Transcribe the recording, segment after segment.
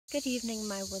Good evening,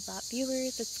 my woodlot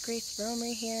viewers. It's Grace Romer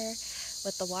here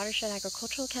with the Watershed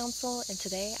Agricultural Council, and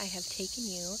today I have taken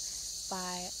you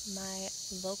by my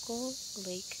local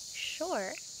lake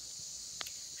shore.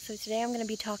 So today I'm going to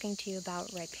be talking to you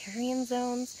about riparian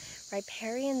zones.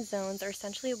 Riparian zones are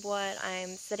essentially what I'm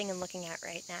sitting and looking at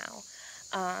right now.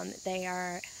 They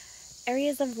are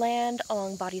areas of land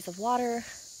along bodies of water,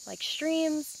 like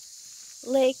streams,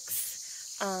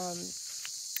 lakes,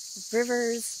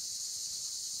 rivers,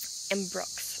 and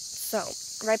brooks. So,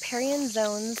 riparian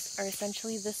zones are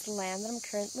essentially this land that I'm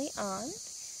currently on.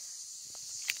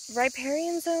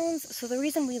 Riparian zones, so the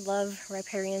reason we love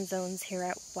riparian zones here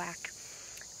at WAC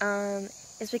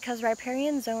is because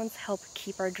riparian zones help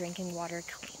keep our drinking water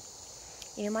clean.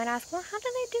 You might ask, well, how do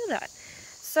they do that?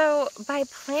 So, by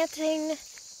planting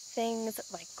things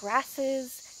like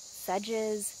grasses,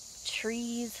 sedges,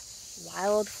 trees,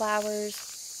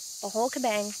 wildflowers, the whole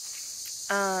kabang,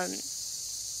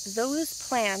 those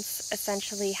plants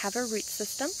essentially have a root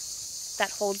system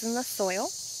that holds in the soil,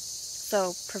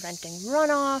 so preventing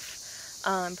runoff,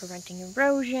 preventing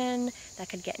erosion that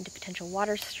could get into potential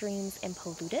water streams and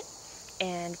pollute it,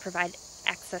 and provide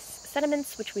excess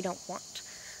sediments, which we don't want.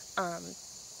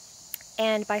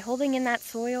 And by holding in that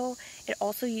soil, it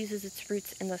also uses its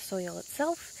roots in the soil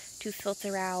itself to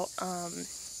filter out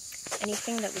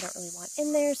anything that we don't really want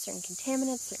in there, certain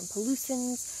contaminants, certain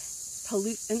pollutants,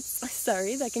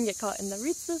 that can get caught in the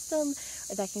root system,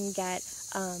 or that can get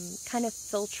kind of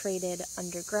filtrated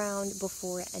underground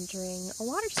before entering a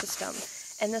water system.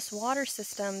 And this water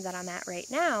system that I'm at right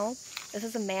now, this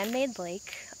is a man-made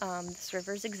lake. This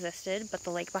river's existed, but the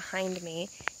lake behind me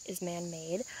is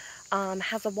man-made.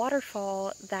 Has a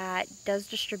waterfall that does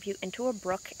distribute into a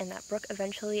brook, and that brook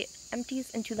eventually empties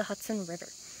into the Hudson River.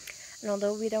 And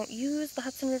although we don't use the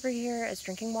Hudson River here as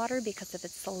drinking water because of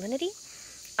its salinity,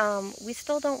 we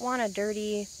still don't want a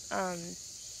dirty,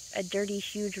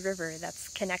 huge river that's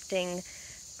connecting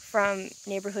from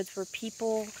neighborhoods where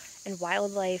people and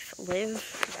wildlife live,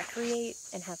 recreate,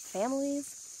 and have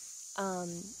families,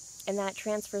 and that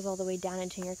transfers all the way down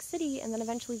into New York City and then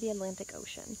eventually the Atlantic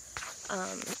Ocean.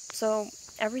 So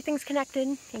everything's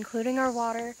connected, including our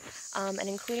water, and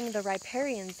including the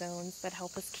riparian zones that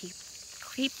help us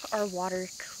keep our water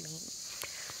clean.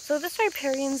 So this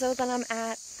riparian zone that I'm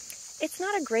at, it's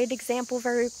not a great example of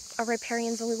a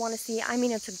riparian zone we want to see. I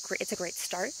mean, it's a great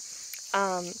start.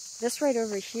 This right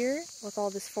over here, with all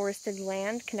this forested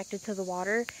land connected to the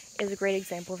water, is a great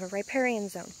example of a riparian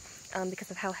zone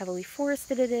because of how heavily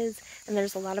forested it is, and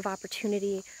there's a lot of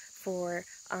opportunity for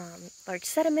large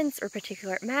sediments or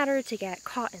particulate matter to get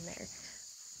caught in there.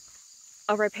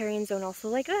 A riparian zone also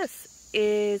like this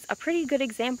is a pretty good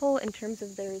example in terms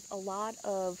of there's a lot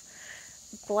of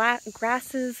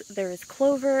grasses, there is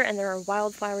clover, and there are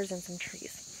wildflowers and some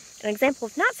trees. An example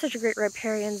of not such a great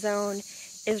riparian zone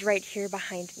is right here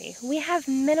behind me. We have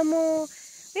some minimal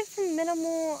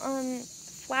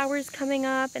flowers coming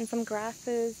up and some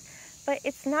grasses, but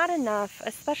it's not enough,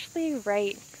 especially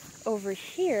right over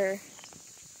here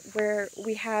where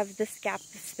we have this gap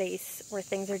of space where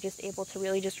things are just able to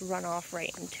really just run off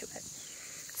right into it.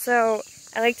 So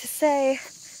I like to say,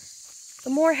 the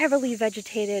more heavily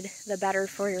vegetated, the better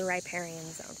for your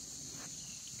riparian zone.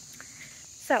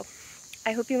 So,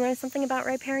 I hope you learned something about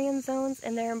riparian zones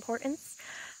and their importance.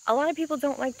 A lot of people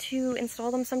don't like to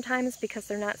install them sometimes because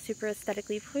they're not super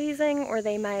aesthetically pleasing, or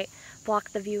they might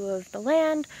block the view of the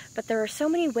land, but there are so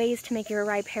many ways to make your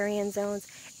riparian zones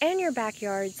and your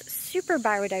backyards super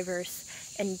biodiverse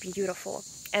and beautiful.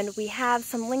 And we have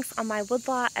some links on my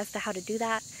woodlot as to how to do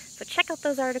that, so check out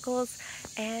those articles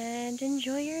and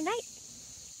enjoy your night.